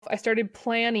I started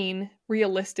planning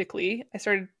realistically. I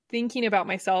started thinking about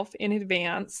myself in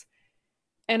advance.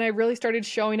 And I really started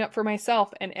showing up for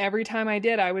myself. And every time I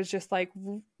did, I was just like,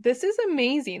 this is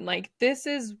amazing. Like, this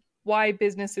is why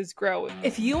businesses grow.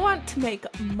 If you want to make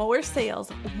more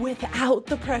sales without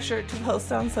the pressure to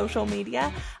post on social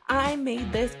media, I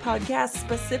made this podcast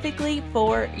specifically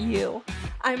for you.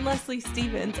 I'm Leslie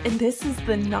Stevens, and this is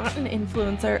the Not an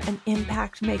Influencer, an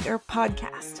Impact Maker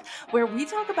podcast, where we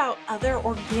talk about other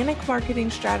organic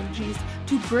marketing strategies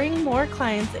to bring more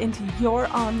clients into your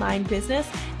online business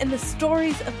and the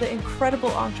stories of the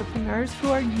incredible entrepreneurs who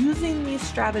are using these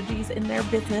strategies in their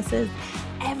businesses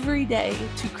every day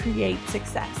to create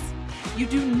success. You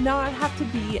do not have to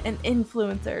be an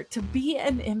influencer to be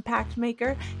an impact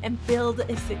maker and build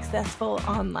a successful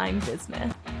online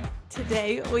business.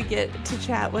 Today, we get to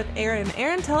chat with Erin.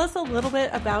 Erin, tell us a little bit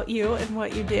about you and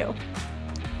what you do.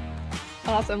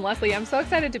 Awesome, Leslie. I'm so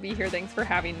excited to be here. Thanks for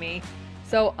having me.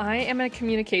 So I am a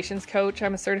communications coach.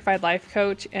 I'm a certified life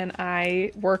coach, and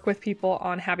I work with people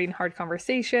on having hard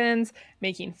conversations,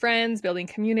 making friends, building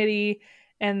community,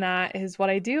 and that is what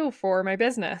I do for my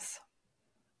business.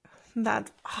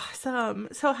 That's awesome.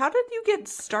 So how did you get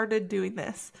started doing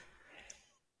this?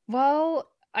 Well,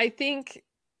 I think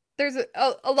there's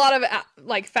a lot of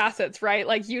like facets, right?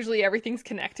 Like usually everything's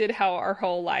connected, how our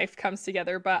whole life comes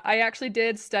together. But I actually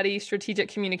did study strategic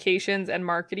communications and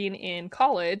marketing in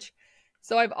college.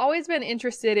 So I've always been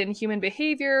interested in human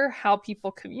behavior, how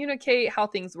people communicate, how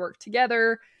things work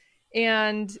together.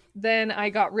 And then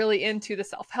I got really into the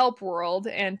self-help world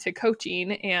and to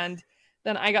coaching. And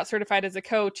then I got certified as a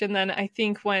coach. And then I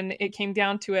think when it came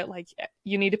down to it, like,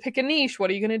 you need to pick a niche. What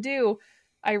are you going to do?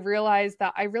 I realized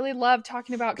that I really love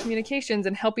talking about communications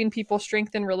and helping people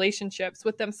strengthen relationships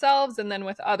with themselves and then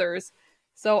with others.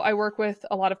 So I work with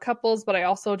a lot of couples, but I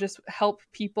also just help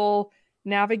people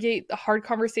navigate the hard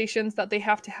conversations that they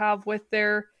have to have with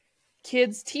their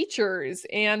kids' teachers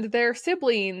and their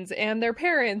siblings and their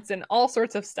parents and all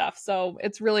sorts of stuff. So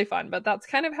it's really fun, but that's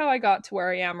kind of how I got to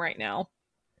where I am right now.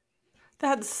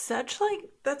 That's such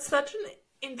an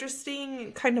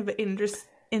interesting kind of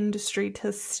industry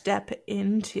to step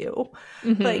into.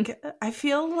 Mm-hmm. Like, I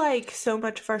feel like so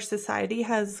much of our society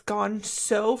has gone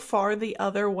so far the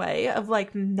other way of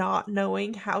like not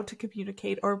knowing how to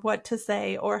communicate or what to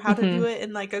say or how to do it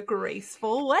in like a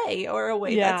graceful way or a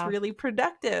way that's really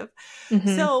productive.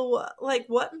 So like,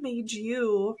 what made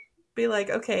you be like,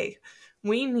 okay,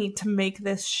 we need to make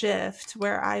this shift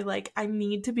where I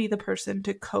need to be the person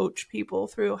to coach people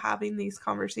through having these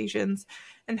conversations?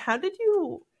 And how do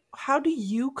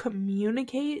you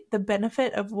communicate the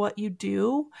benefit of what you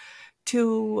do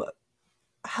to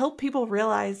help people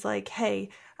realize like, hey,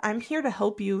 I'm here to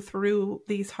help you through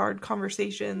these hard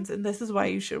conversations, and this is why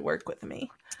you should work with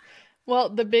me? Well,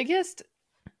 the biggest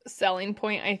selling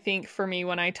point, I think, for me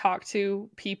when I talk to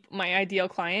people, my ideal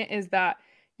client, is that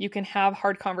you can have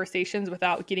hard conversations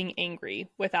without getting angry,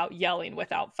 without yelling,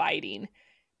 without fighting.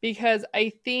 Because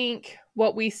I think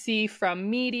what we see from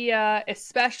media,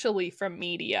 especially from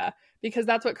media, because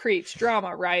that's what creates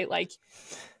drama, right? Like,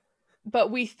 but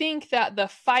we think that the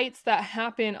fights that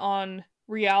happen on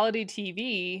reality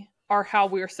TV are how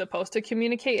we're supposed to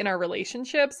communicate in our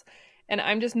relationships. And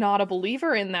I'm just not a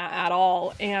believer in that at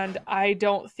all. And I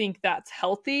don't think that's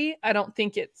healthy. I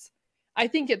think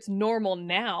it's normal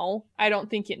now. I don't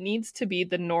think it needs to be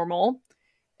the normal.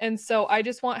 And so I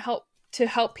just want to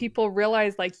help people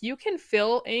realize, like, you can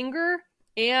feel anger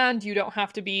and you don't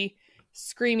have to be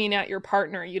screaming at your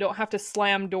partner. You don't have to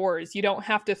slam doors. You don't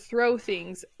have to throw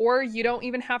things, or you don't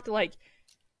even have to like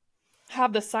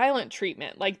have the silent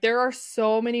treatment. Like, there are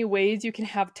so many ways you can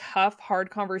have tough, hard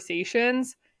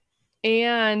conversations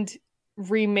and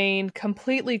remain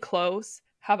completely close,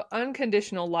 have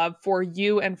unconditional love for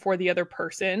you and for the other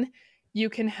person. You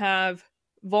can have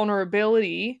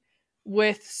vulnerability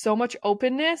with so much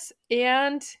openness,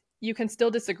 and you can still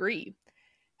disagree.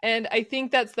 And I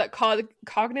think that's that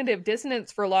cognitive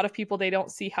dissonance for a lot of people. They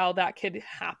don't see how that could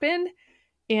happen.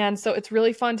 And so it's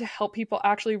really fun to help people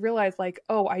actually realize, like,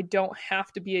 oh, I don't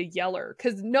have to be a yeller,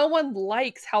 because no one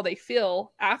likes how they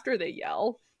feel after they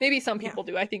yell. Maybe some people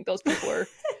do. I think those people are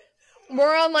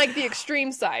more on like the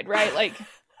extreme side, right? Like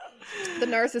the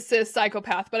narcissist,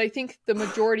 psychopath. But I think the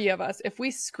majority of us, if we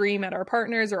scream at our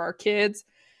partners or our kids,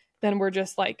 then we're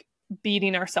just like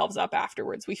beating ourselves up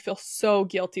afterwards. We feel so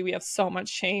guilty. We have so much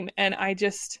shame. And I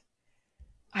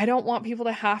don't want people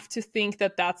to have to think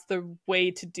that that's the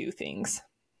way to do things.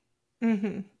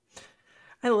 I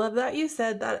love that you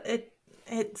said that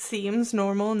it seems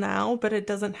normal now, but it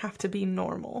doesn't have to be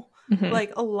normal. Mhm.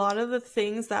 Like a lot of the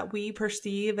things that we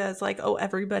perceive as like, oh,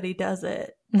 everybody does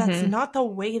it. That's not the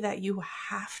way that you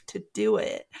have to do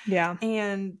it. Yeah.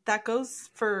 And that goes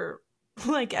for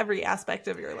like every aspect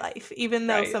of your life. Even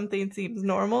though Right. something seems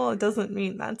normal, it doesn't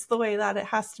mean that's the way that it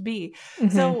has to be.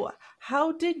 Mhm. So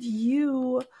how did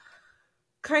you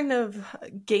kind of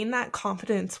gain that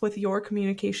confidence with your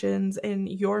communications and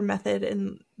your method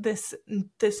and this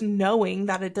knowing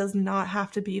that it does not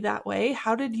have to be that way?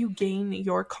 How did you gain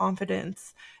your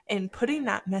confidence in putting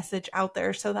that message out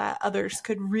there so that others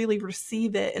could really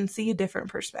receive it and see a different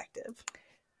perspective?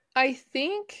 I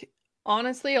think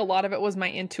honestly a lot of it was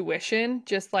my intuition,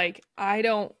 just like I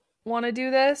don't want to do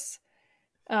this.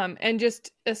 And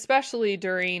just especially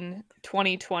during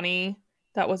 2020,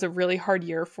 that was a really hard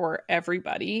year for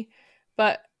everybody.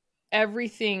 But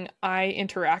everything I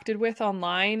interacted with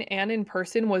online and in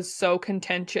person was so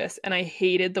contentious, and I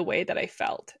hated the way that I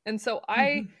felt. And so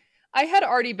I had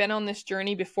already been on this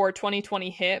journey before 2020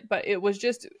 hit, but it was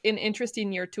just an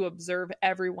interesting year to observe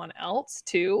everyone else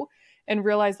too and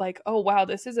realize like, oh wow,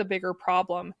 this is a bigger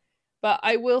problem. But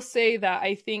I will say that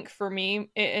I think for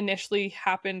me, it initially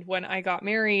happened when I got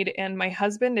married, and my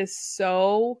husband is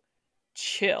so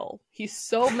chill. He's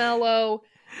so mellow.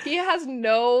 He has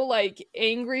no like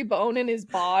angry bone in his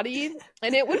body,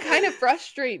 and it would kind of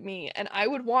frustrate me. And I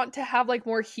would want to have like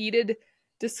more heated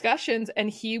discussions, and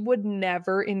he would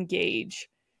never engage.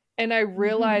 And I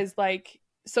realized like,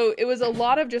 so it was a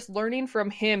lot of just learning from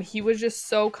him. He was just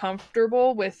so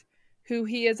comfortable with who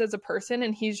he is as a person,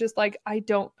 and he's just like,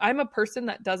 I'm a person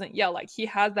that doesn't yell. Like he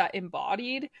has that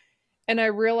embodied. And I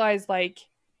realized like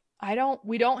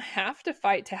we don't have to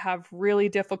fight to have really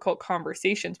difficult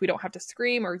conversations. We don't have to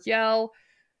scream or yell.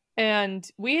 And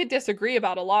we disagree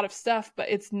about a lot of stuff, but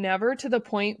it's never to the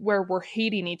point where we're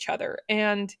hating each other.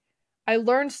 And I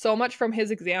learned so much from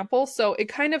his example. So it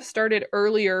kind of started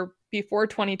earlier before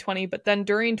 2020, but then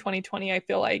during 2020, I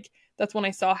feel like that's when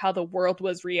I saw how the world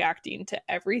was reacting to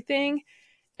everything.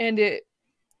 And it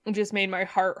just made my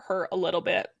heart hurt a little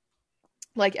bit.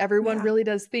 Like everyone really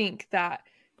does think that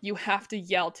you have to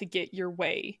yell to get your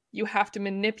way. You have to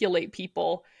manipulate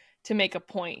people to make a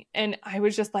point. And I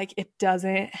was just like, it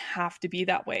doesn't have to be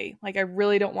that way. Like, I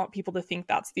really don't want people to think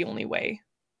that's the only way.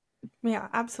 Yeah,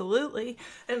 absolutely.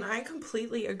 And I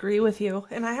completely agree with you.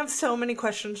 And I have so many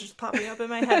questions just popping up in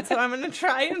my head. So I'm going to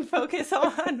try and focus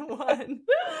on one.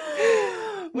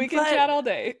 We can chat all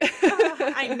day.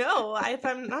 I know. If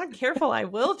I'm not careful, I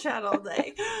will chat all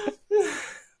day.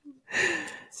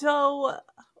 So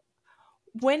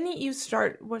when you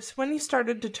started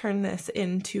to turn this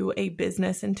into a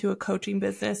business, into a coaching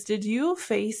business, did you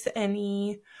face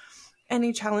any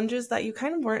challenges that you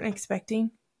kind of weren't expecting?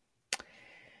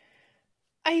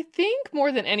 I think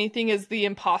more than anything is the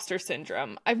imposter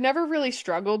syndrome. I've never really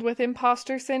struggled with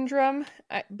imposter syndrome,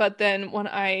 but then when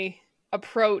I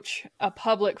approach a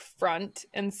public front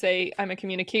and say I'm a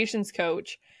communications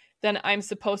coach, then I'm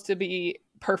supposed to be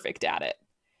perfect at it.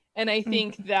 And I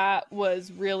think that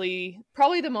was really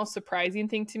probably the most surprising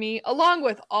thing to me, along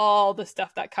with all the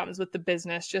stuff that comes with the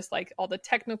business, just like all the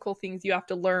technical things you have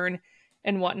to learn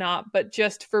and whatnot. But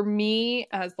just for me,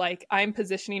 as like I'm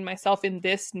positioning myself in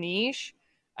this niche,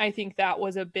 I think that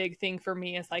was a big thing for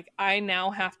me, is like I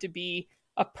now have to be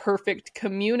a perfect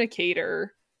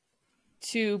communicator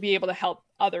to be able to help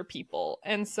other people.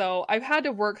 And so I've had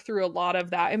to work through a lot of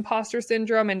that imposter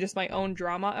syndrome and just my own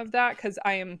drama of that, because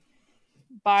I am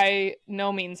by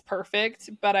no means perfect,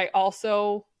 but I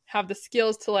also have the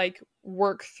skills to like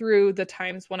work through the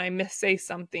times when I missay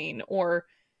something, or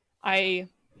I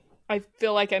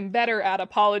feel like I'm better at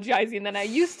apologizing than I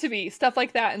used to be, stuff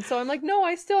like that. And so I'm like, no,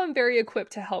 I still am very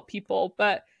equipped to help people.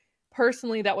 But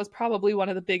personally, that was probably one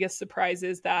of the biggest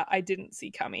surprises that I didn't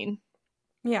see coming.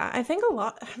 Yeah, I think a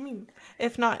lot, I mean,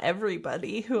 if not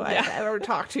everybody who I've ever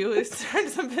talked to who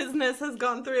starts a business has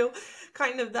gone through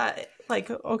kind of that, like,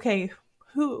 okay,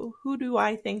 who do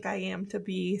I think I am to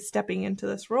be stepping into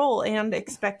this role, and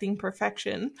expecting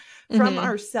perfection from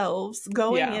ourselves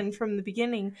going in from the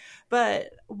beginning.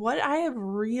 But what I have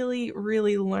really,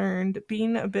 really learned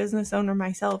being a business owner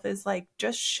myself is like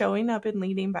just showing up and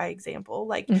leading by example.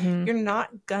 Like you're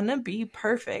not gonna be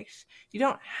perfect. You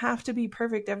don't have to be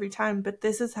perfect every time, but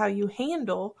this is how you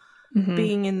handle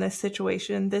being in this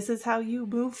situation. This is how you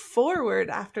move forward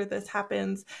after this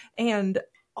happens. And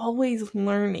always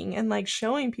learning and like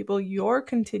showing people you're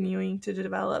continuing to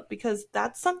develop, because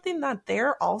that's something that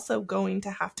they're also going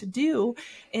to have to do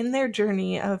in their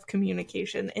journey of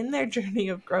communication, in their journey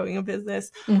of growing a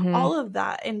business, all of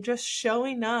that. And just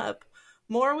showing up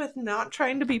more with not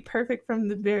trying to be perfect from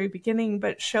the very beginning,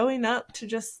 but showing up to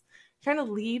just kind of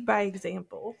lead by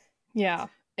example. Yeah.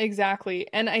 Exactly.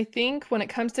 And I think when it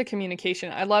comes to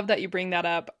communication, I love that you bring that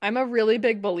up. I'm a really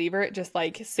big believer at just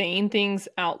like saying things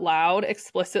out loud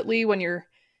explicitly when you're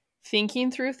thinking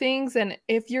through things. And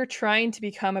if you're trying to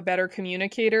become a better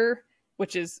communicator,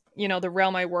 which is, the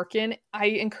realm I work in, I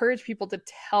encourage people to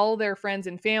tell their friends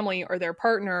and family or their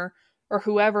partner or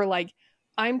whoever, like,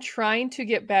 I'm trying to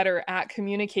get better at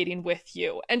communicating with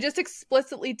you, and just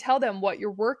explicitly tell them what you're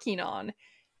working on.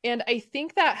 And I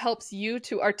think that helps you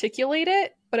to articulate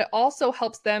it, but it also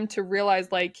helps them to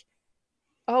realize, like,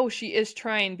 oh, she is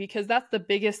trying, because that's the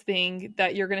biggest thing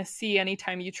that you're going to see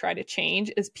anytime you try to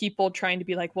change is people trying to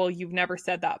be like, well, you've never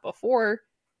said that before.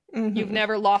 You've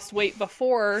never lost weight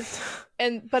before.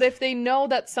 But if they know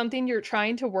that's something you're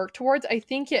trying to work towards, I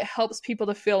think it helps people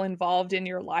to feel involved in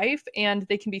your life, and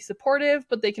they can be supportive,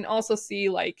 but they can also see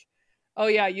like, oh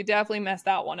yeah, you definitely messed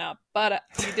that one up, but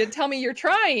you did tell me you're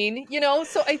trying,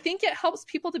 so I think it helps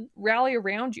people to rally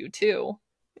around you too.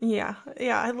 Yeah.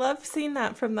 I love seeing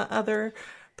that from the other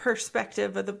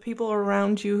perspective of the people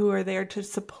around you who are there to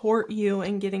support you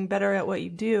and getting better at what you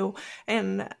do.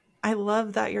 And I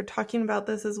love that you're talking about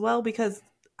this as well, because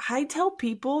I tell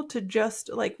people to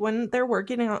just like when they're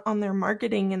working on their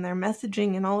marketing and their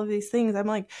messaging and all of these things, I'm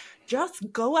like,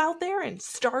 just go out there and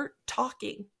start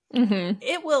talking.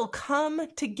 It will come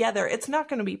together. It's not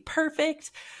going to be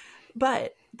perfect,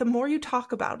 but the more you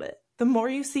talk about it, the more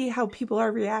you see how people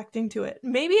are reacting to it.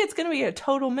 Maybe it's going to be a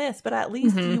total miss, but at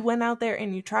least you went out there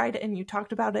and you tried it and you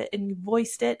talked about it and you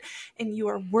voiced it and you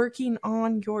are working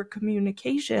on your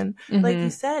communication. Like you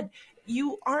said,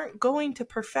 you aren't going to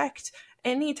perfect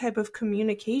any type of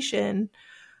communication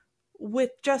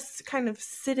with just kind of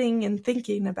sitting and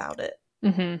thinking about it.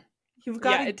 You've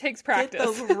got to it takes practice.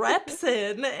 Get those reps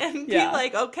in and be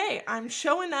like, okay, I'm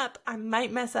showing up. I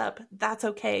might mess up. That's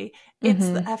okay. It's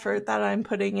the effort that I'm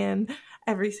putting in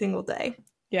every single day.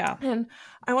 Yeah. And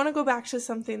I want to go back to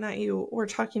something that you were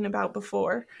talking about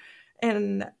before.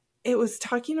 And it was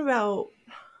talking about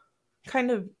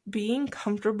kind of being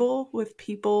comfortable with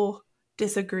people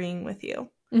disagreeing with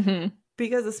you.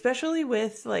 Because especially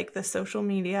with like the social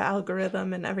media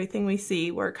algorithm and everything we see,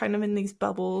 we're kind of in these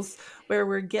bubbles where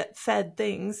we get fed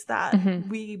things that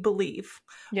we believe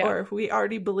or we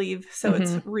already believe. So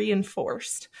it's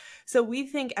reinforced. So we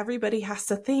think everybody has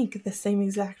to think the same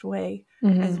exact way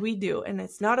as we do. And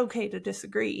it's not okay to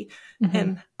disagree.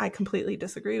 And I completely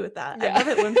disagree with that. I love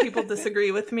it when people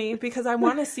disagree with me because I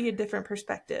want to see a different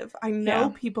perspective. I know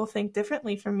people think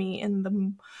differently from me, and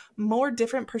the more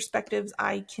different perspectives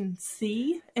I can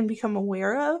see and become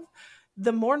aware of,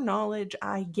 the more knowledge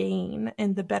I gain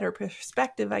and the better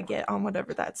perspective I get on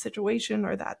whatever that situation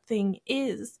or that thing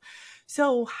is.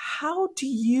 So how do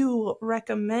you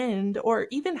recommend, or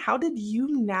even how did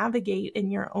you navigate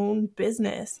in your own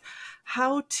business,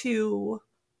 how to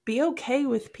be okay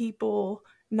with people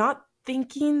not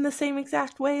thinking the same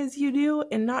exact way as you do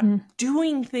and not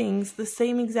doing things the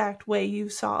same exact way you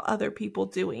saw other people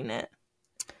doing it?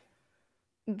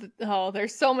 Oh,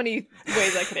 there's so many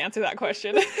ways I could answer that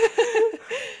question.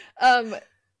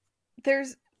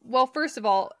 Well, first of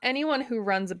all, anyone who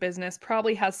runs a business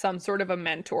probably has some sort of a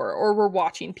mentor, or we're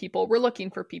watching people, we're looking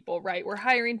for people, right? We're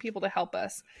hiring people to help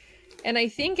us. And I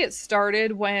think it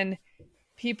started when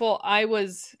people I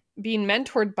was being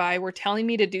mentored by were telling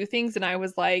me to do things, and I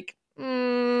was like, I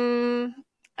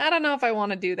don't know if I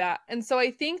want to do that. And so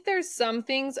I think there's some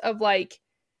things of like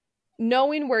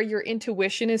knowing where your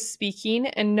intuition is speaking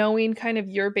and knowing kind of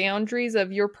your boundaries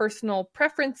of your personal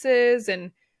preferences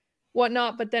and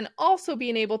whatnot, but then also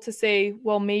being able to say,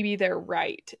 well, maybe they're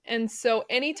right. And so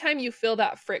anytime you feel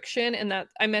that friction, and that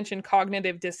I mentioned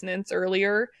cognitive dissonance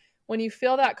earlier, when you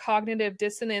feel that cognitive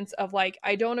dissonance of like,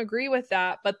 I don't agree with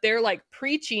that, but they're like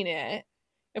preaching it,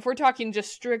 if we're talking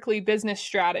just strictly business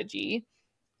strategy,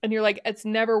 and you're like, it's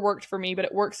never worked for me, but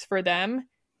it works for them,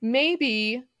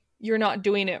 maybe you're not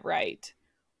doing it right.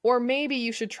 Or maybe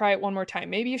you should try it one more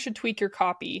time. Maybe you should tweak your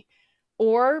copy.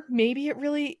 Or maybe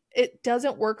it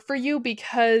doesn't work for you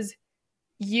because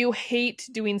you hate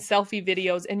doing selfie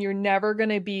videos and you're never going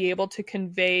to be able to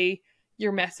convey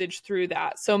your message through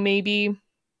that. So maybe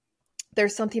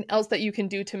there's something else that you can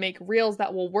do to make reels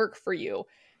that will work for you,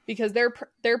 because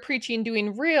they're preaching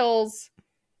doing reels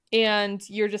and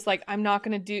you're just like, I'm not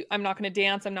going to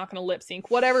dance, I'm not going to lip sync,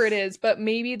 whatever it is. But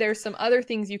maybe there's some other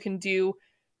things you can do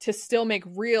to still make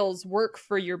reels work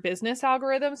for your business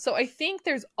algorithm. So I think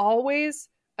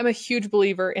I'm a huge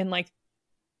believer in like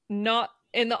not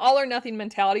in the all or nothing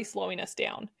mentality slowing us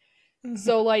down.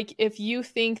 So like if you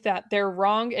think that they're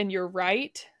wrong and you're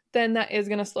right, then that is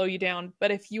going to slow you down. But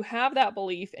if you have that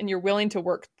belief and you're willing to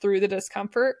work through the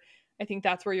discomfort, I think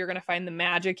that's where you're going to find the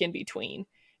magic in between.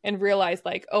 and realize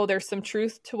like, oh, there's some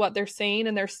truth to what they're saying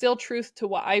and there's still truth to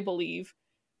what I believe,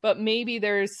 but maybe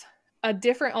there's a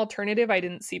different alternative I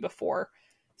didn't see before.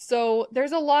 So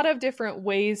there's a lot of different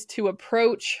ways to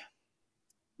approach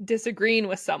disagreeing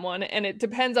with someone, and it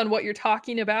depends on what you're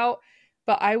talking about.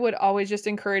 But I would always just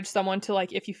encourage someone to,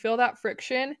 like, if you feel that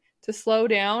friction, to slow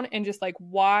down and just like,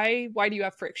 why do you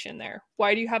have friction there?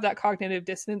 Why do you have that cognitive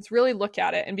dissonance? Really look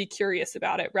at it and be curious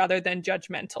about it rather than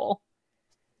judgmental.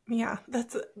 Yeah,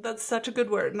 that's such a good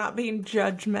word, not being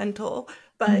judgmental,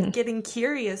 but getting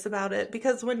curious about it.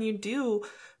 Because when you do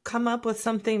come up with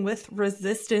something with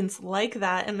resistance like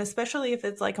that, and especially if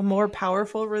it's like a more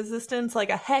powerful resistance,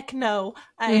 like a heck no,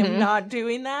 I am not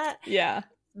doing that. Yeah.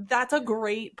 That's a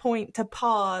great point to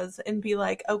pause and be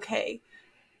like, okay,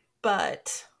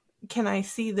 but can I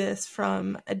see this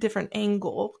from a different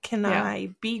angle? Can I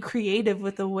be creative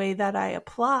with the way that I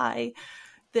apply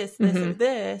this or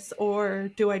this? Or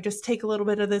do I just take a little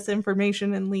bit of this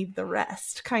information and leave the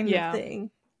rest kind of thing?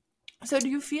 So do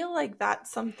you feel like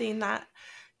that's something that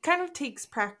kind of takes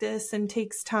practice and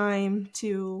takes time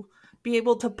to be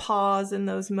able to pause in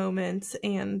those moments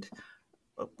and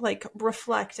like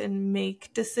reflect and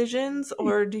make decisions?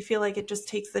 Or do you feel like it just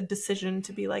takes the decision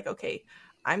to be like, okay,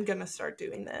 I'm going to start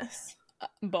doing this?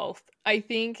 Both. I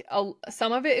think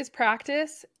some of it is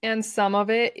practice and some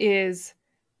of it is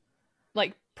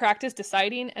like practice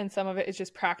deciding, and some of it is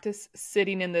just practice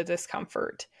sitting in the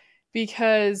discomfort,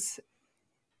 because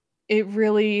it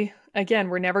really, again,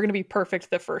 we're never going to be perfect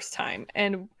the first time.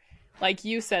 And like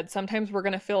you said, sometimes we're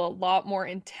going to feel a lot more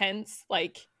intense,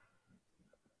 like,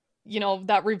 you know,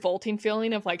 that revolting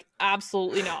feeling of like,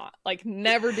 absolutely not, like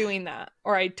never doing that,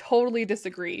 or I totally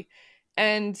disagree.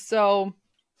 And so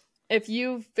if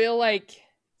you feel like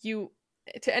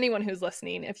to anyone who's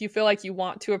listening, if you feel like you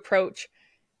want to approach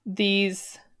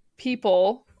these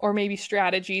people or maybe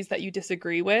strategies that you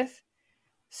disagree with,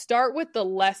 start with the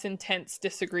less intense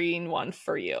disagreeing one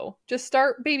for you. Just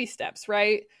start baby steps,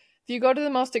 right? If you go to the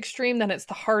most extreme, then it's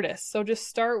the hardest. So just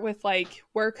start with like,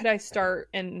 where could I start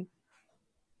and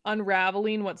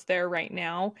unraveling what's there right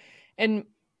now. And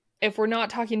if we're not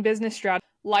talking business strategy,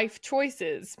 life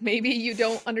choices, maybe you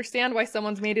don't understand why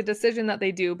someone's made a decision that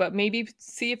they do, but maybe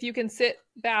see if you can sit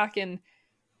back and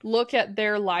look at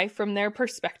their life from their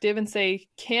perspective and say,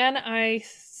 can I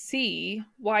see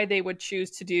why they would choose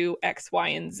to do X, Y,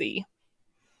 and Z?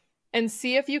 And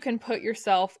see if you can put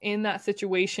yourself in that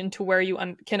situation to where you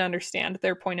can understand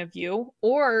their point of view.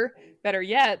 Or better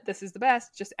yet, this is the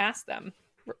best, just ask them.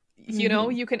 You know,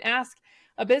 you can ask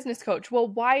a business coach, well,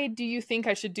 why do you think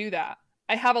I should do that?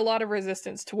 I have a lot of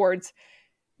resistance towards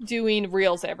doing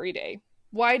reels every day.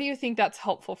 Why do you think that's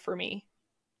helpful for me?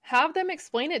 Have them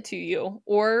explain it to you.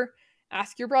 Or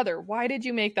ask your brother, why did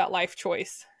you make that life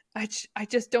choice? I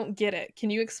just don't get it.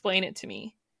 Can you explain it to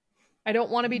me? I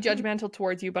don't want to be judgmental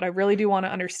towards you, but I really do want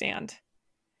to understand.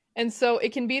 And so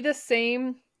it can be the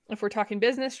same if we're talking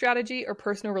business strategy or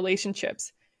personal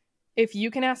relationships. If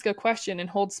you can ask a question and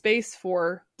hold space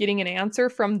for getting an answer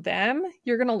from them,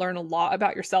 you're going to learn a lot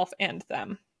about yourself and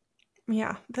them.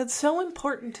 Yeah, that's so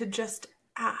important to just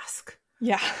ask.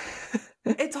 Yeah.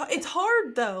 It's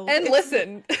hard though. And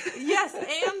listen. Yes,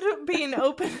 and being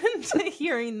open to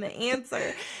hearing the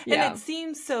answer. Yeah. And it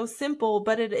seems so simple,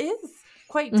 but it is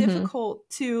quite difficult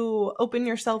to open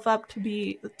yourself up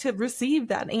to receive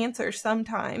that answer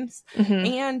sometimes,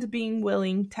 and being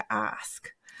willing to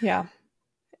ask. Yeah.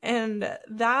 And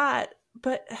that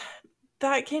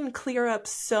can clear up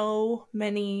so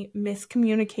many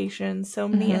miscommunications, so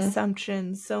many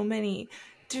assumptions, so many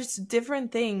just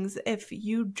different things if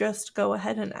you just go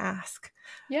ahead and ask.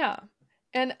 Yeah.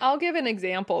 And I'll give an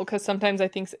example because sometimes I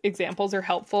think examples are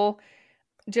helpful.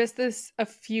 Just a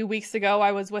few weeks ago,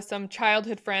 I was with some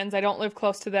childhood friends. I don't live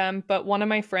close to them, but one of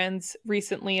my friends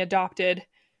recently adopted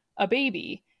a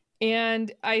baby.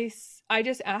 And I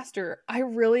just asked her, I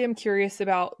really am curious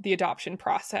about the adoption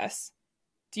process.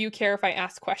 Do you care if I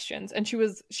ask questions? And she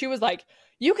was like,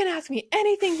 you can ask me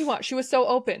anything you want. She was so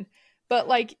open. But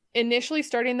like initially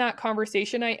starting that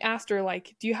conversation, I asked her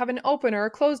like, do you have an open or a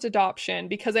closed adoption?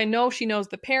 Because I know she knows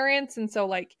the parents. And so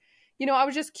like, you know, I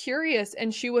was just curious,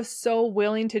 and she was so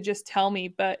willing to just tell me.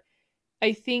 But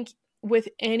I think with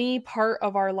any part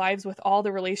of our lives, with all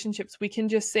the relationships, we can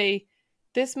just say,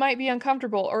 this might be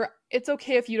uncomfortable, or it's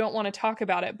okay if you don't want to talk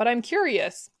about it, but I'm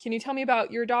curious. Can you tell me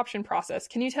about your adoption process?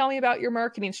 Can you tell me about your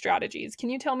marketing strategies? Can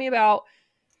you tell me about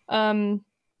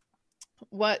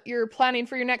what you're planning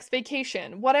for your next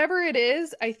vacation? Whatever it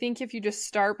is, I think if you just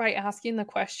start by asking the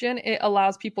question, it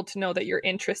allows people to know that you're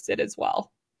interested as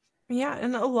well. Yeah,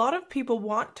 and a lot of people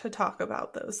want to talk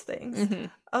about those things. Mm-hmm.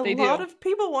 A They lot do. of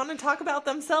people want to talk about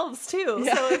themselves too.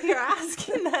 Yeah. So if you're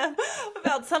asking them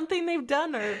about something they've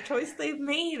done or a choice they've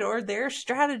made or their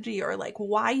strategy or like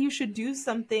why you should do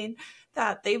something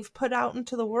that they've put out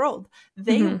into the world,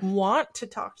 they Mm-hmm. want to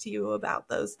talk to you about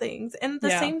those things. And the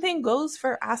Yeah. same thing goes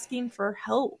for asking for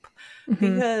help,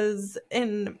 Mm-hmm. because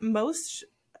in most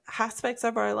aspects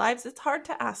of our lives, it's hard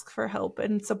to ask for help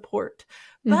and support.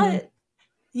 Mm-hmm. But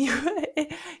you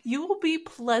you will be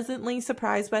pleasantly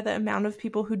surprised by the amount of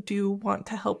people who do want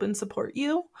to help and support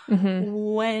you Mm-hmm.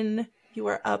 when you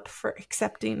are up for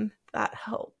accepting that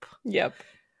help. Yep.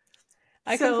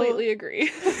 I So completely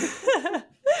agree.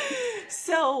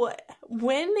 so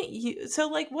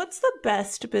like what's the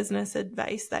best business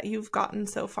advice that you've gotten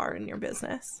so far in your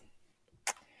business?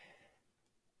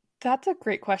 That's a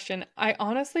great question. I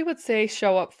honestly would say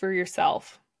show up for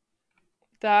yourself.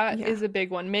 That Yeah. is a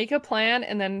big one. Make a plan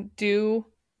and then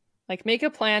make a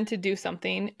plan to do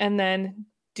something and then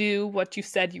do what you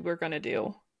said you were going to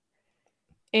do.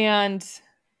 And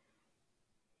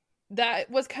that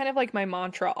was kind of like my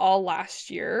mantra all last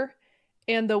year.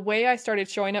 And the way I started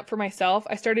showing up for myself,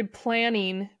 I started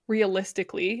planning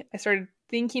realistically. I started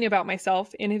thinking about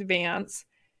myself in advance.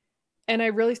 And I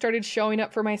really started showing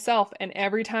up for myself. And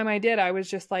every time I did, I was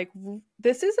just like,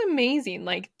 this is amazing.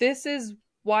 Like, this is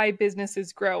why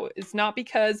businesses grow. It's not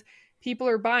because people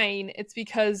are buying, it's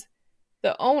because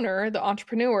the owner, the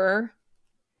entrepreneur,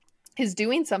 is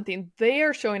doing something. They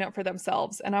are showing up for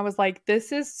themselves. And I was like,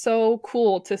 this is so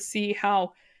cool to see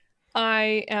how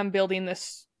I am building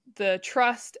the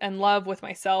trust and love with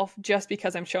myself just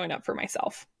because I'm showing up for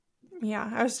myself. Yeah,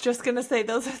 I was just going to say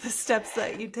those are the steps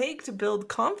that you take to build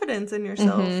confidence in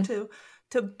yourself,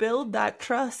 to build that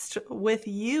trust with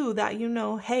you that you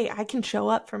know, hey, I can show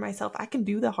up for myself. I can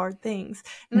do the hard things.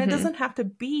 And it doesn't have to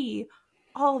be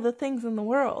all the things in the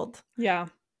world. Yeah.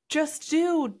 Just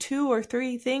do 2 or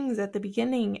 3 things at the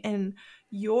beginning, and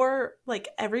you're like,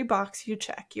 every box you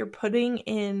check, you're putting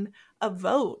in a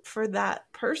vote for that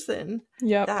person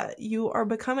that you are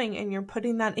becoming, and you're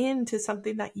putting that into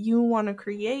something that you want to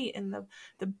create, and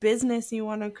the business you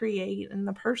want to create, and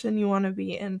the person you want to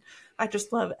be. And I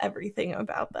just love everything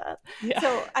about that. Yeah.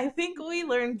 So I think we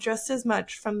learn just as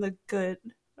much from the good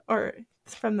or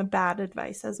from the bad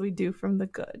advice as we do from the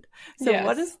good. So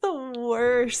what is the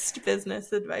worst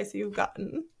business advice you've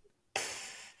gotten?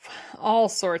 All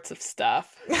sorts of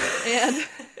stuff.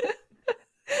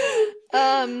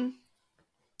 And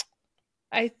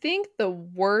I think the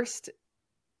worst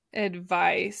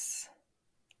advice,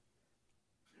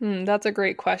 that's a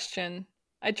great question.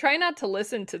 I try not to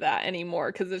listen to that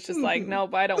anymore because it's just like,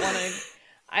 nope, I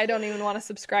don't even want to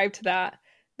subscribe to that.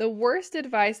 The worst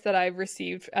advice that I've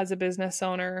received as a business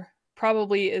owner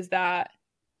probably is that,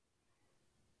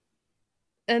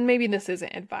 and maybe this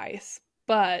isn't advice,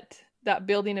 but that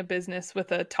building a business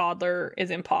with a toddler is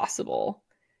impossible.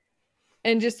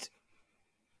 And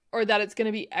or that it's going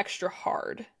to be extra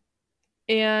hard.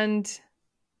 And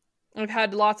I've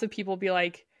had lots of people be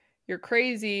like, you're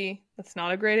crazy. That's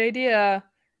not a great idea.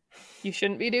 You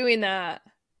shouldn't be doing that.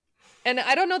 And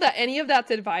I don't know that any of that's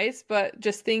advice, but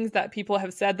just things that people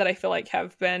have said that I feel like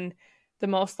have been the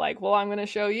most like, well, I'm going to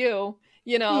show you,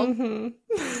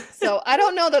 So I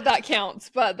don't know that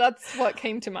counts, but that's what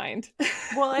came to mind.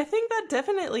 Well, I think that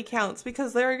definitely counts,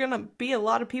 because there are going to be a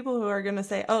lot of people who are going to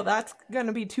say, oh, that's going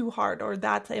to be too hard, or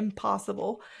that's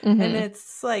impossible. And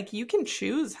it's like, you can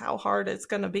choose how hard it's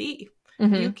going to be.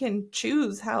 You can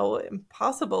choose how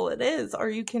impossible it is, or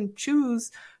you can choose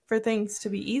for things to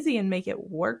be easy and make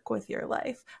it work with your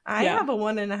life. I have a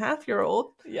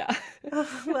 1.5-year-old. Yeah.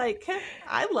 Like,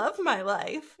 I love my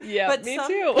life. Yeah, but me some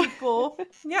too.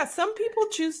 some people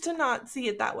choose to not see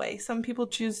it that way. Some people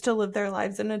choose to live their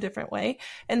lives in a different way,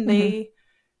 and they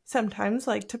sometimes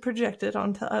like to project it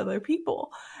onto other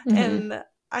people. And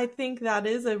I think that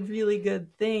is a really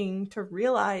good thing to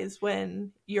realize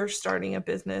when you're starting a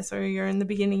business or you're in the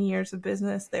beginning years of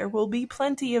business. There will be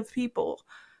plenty of people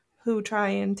who try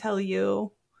and tell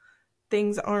you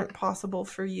things aren't possible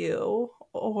for you,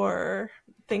 or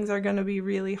things are going to be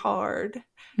really hard.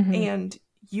 And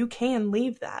you can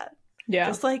leave that. Yeah.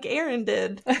 Just like Aaron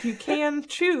did. You can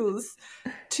choose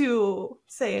to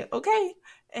say, okay,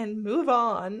 and move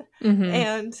on.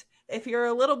 And if you're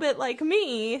a little bit like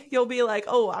me, you'll be like,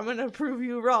 oh, I'm going to prove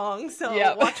you wrong.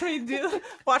 So watch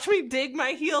me dig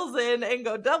my heels in and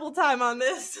go double time on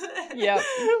this. Yeah.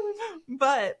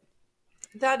 But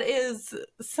that is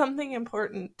something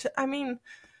important. I mean,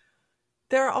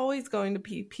 there are always going to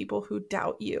be people who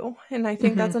doubt you. And I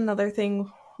think that's another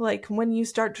thing. Like, when you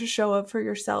start to show up for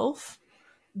yourself,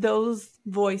 those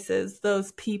voices,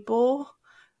 those people,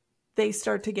 they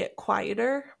start to get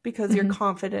quieter because your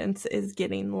confidence is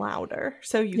getting louder.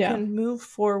 So you can move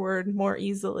forward more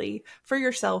easily for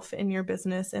yourself in your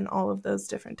business and all of those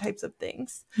different types of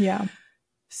things. Yeah.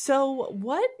 So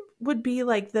what would be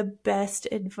like the best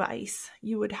advice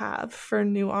you would have for a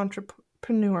new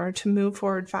entrepreneur to move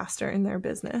forward faster in their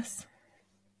business?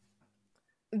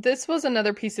 This was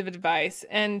another piece of advice,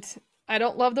 and I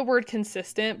don't love the word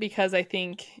consistent because I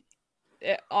think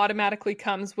it automatically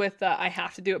comes with I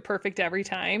have to do it perfect every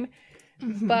time.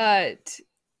 But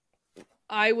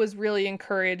I was really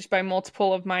encouraged by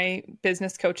multiple of my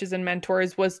business coaches and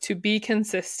mentors was to be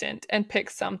consistent and pick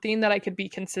something that I could be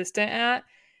consistent at.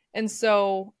 And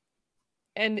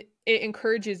it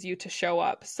encourages you to show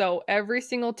up. So every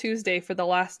single Tuesday for the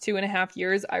last 2.5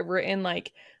 years, I've written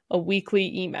like a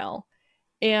weekly email.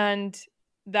 And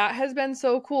that has been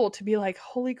so cool to be like,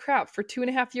 holy crap, for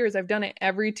 2.5 years, I've done it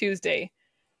every Tuesday.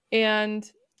 And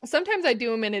sometimes I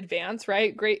do them in advance,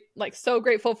 right? Great, like so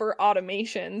grateful for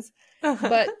automations.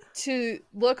 But to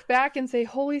look back and say,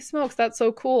 holy smokes, that's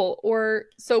so cool. Or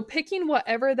so picking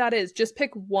whatever that is, just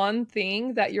pick one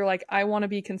thing that you're like, I want to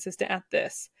be consistent at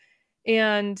this.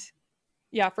 And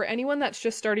yeah, for anyone that's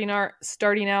just starting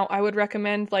out, I would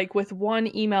recommend like with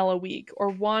one email a week or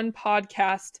one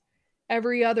podcast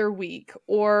every other week,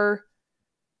 or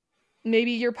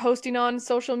maybe you're posting on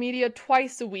social media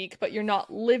twice a week, but you're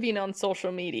not living on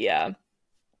social media.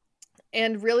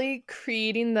 And really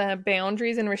creating the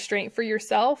boundaries and restraint for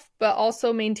yourself, but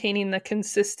also maintaining the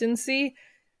consistency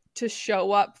to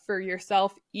show up for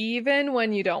yourself even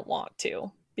when you don't want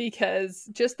to. Because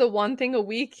just the one thing a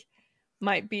week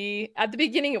might be, at the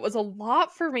beginning it was a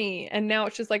lot for me. And now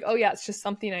it's just like, oh yeah, it's just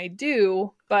something I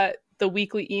do. But the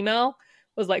weekly email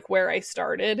was like where I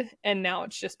started, and now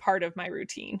it's just part of my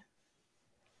routine.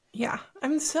 Yeah,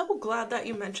 I'm so glad that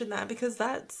you mentioned that, because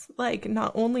that's like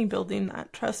not only building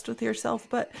that trust with yourself,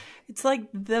 but it's like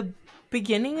the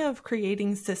beginning of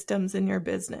creating systems in your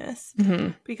business.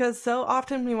 Because so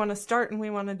often we want to start and we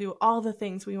want to do all the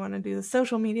things. We want to do the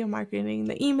social media marketing,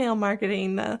 the email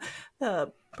marketing,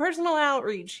 the personal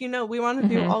outreach, we want to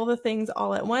do all the things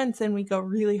all at once, and we go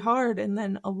really hard, and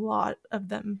then a lot of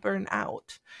them burn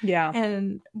out. Yeah.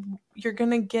 And you're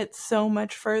going to get so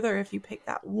much further if you pick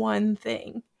that one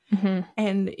thing.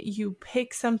 And you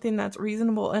pick something that's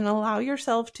reasonable and allow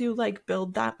yourself to like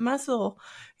build that muscle.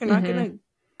 You're not going to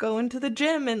go into the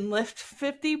gym and lift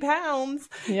 50 pounds.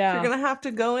 Yeah. You're going to have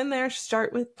to go in there,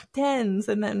 start with 10s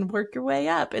and then work your way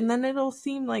up. And then it'll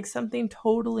seem like something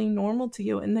totally normal to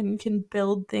you. And then you can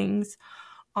build things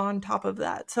on top of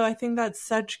that. So I think that's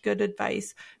such good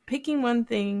advice. Picking one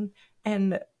thing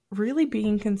and really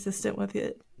being consistent with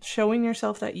it. Showing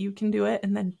yourself that you can do it,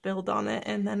 and then build on it,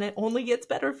 and then it only gets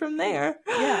better from there.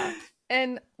 Yeah.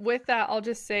 And with that, I'll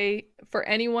just say for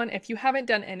anyone, if you haven't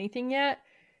done anything yet,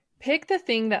 pick the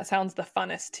thing that sounds the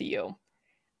funnest to you.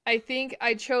 I think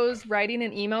I chose writing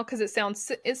an email because it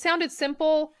sounded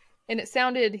simple and it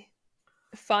sounded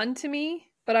fun to me,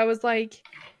 but I was like,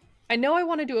 I know I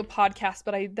want to do a podcast,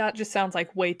 but that just sounds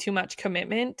like way too much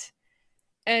commitment.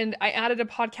 And I added a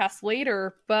podcast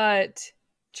later, but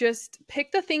just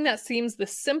pick the thing that seems the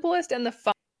simplest, and the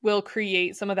fun will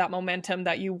create some of that momentum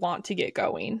that you want to get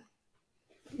going.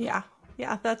 Yeah,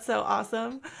 that's so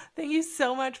awesome. Thank you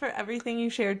so much for everything you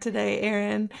shared today,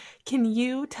 Erin. Can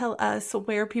you tell us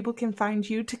where people can find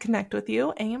you to connect with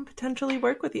you and potentially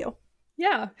work with you?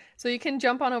 Yeah, so you can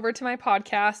jump on over to my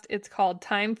podcast. It's called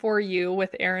Time for You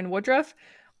with Erin Woodruff,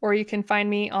 or you can find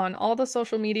me on all the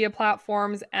social media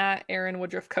platforms at Erin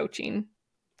Woodruff Coaching.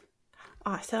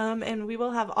 Awesome. And we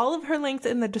will have all of her links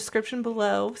in the description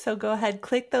below. So go ahead,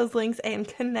 click those links and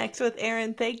connect with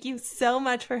Erin. Thank you so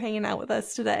much for hanging out with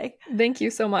us today. Thank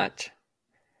you so much.